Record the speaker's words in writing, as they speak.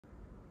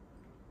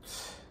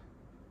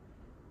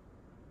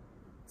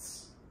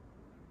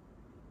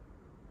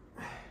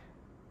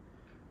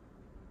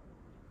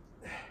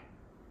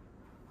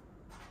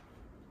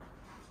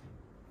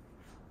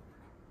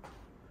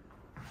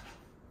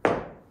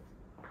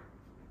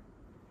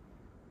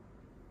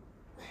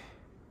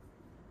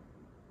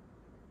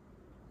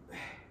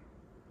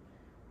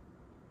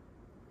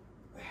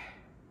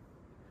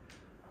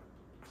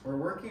We're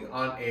working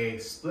on a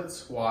split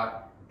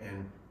squat,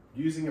 and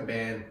using a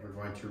band, we're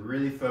going to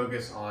really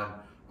focus on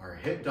our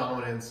hip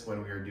dominance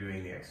when we are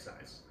doing the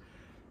exercise.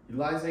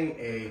 Utilizing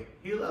a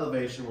heel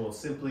elevation will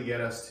simply get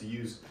us to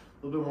use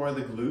a little bit more of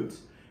the glute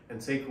and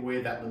take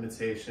away that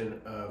limitation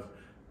of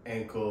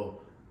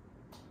ankle,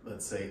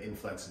 let's say,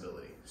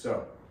 inflexibility.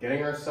 So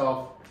getting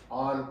ourselves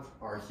on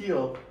our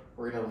heel,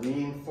 we're gonna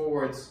lean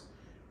forwards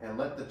and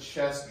let the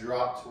chest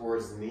drop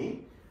towards the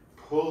knee,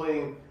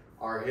 pulling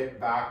our hip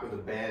back with a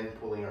band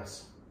pulling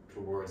us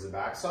towards the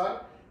backside.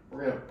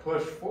 We're gonna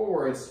push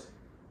forwards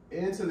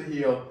into the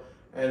heel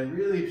and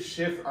really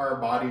shift our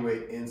body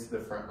weight into the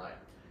front line.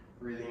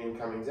 Breathing in,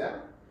 coming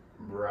down,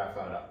 breath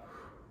out up.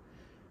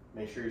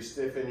 Make sure you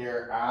stiffen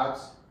your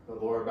abs, the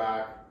lower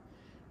back,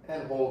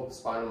 and hold.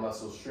 Spinal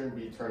muscles shouldn't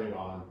be turning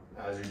on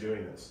as you're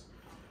doing this.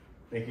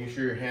 Making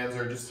sure your hands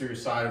are just to your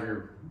side of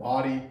your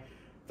body,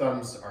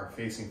 thumbs are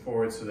facing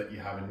forward so that you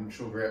have a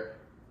neutral grip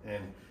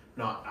and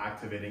not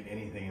activating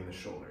anything in the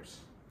shoulders.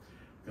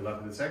 Good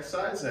luck with this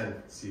exercise and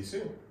see you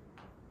soon.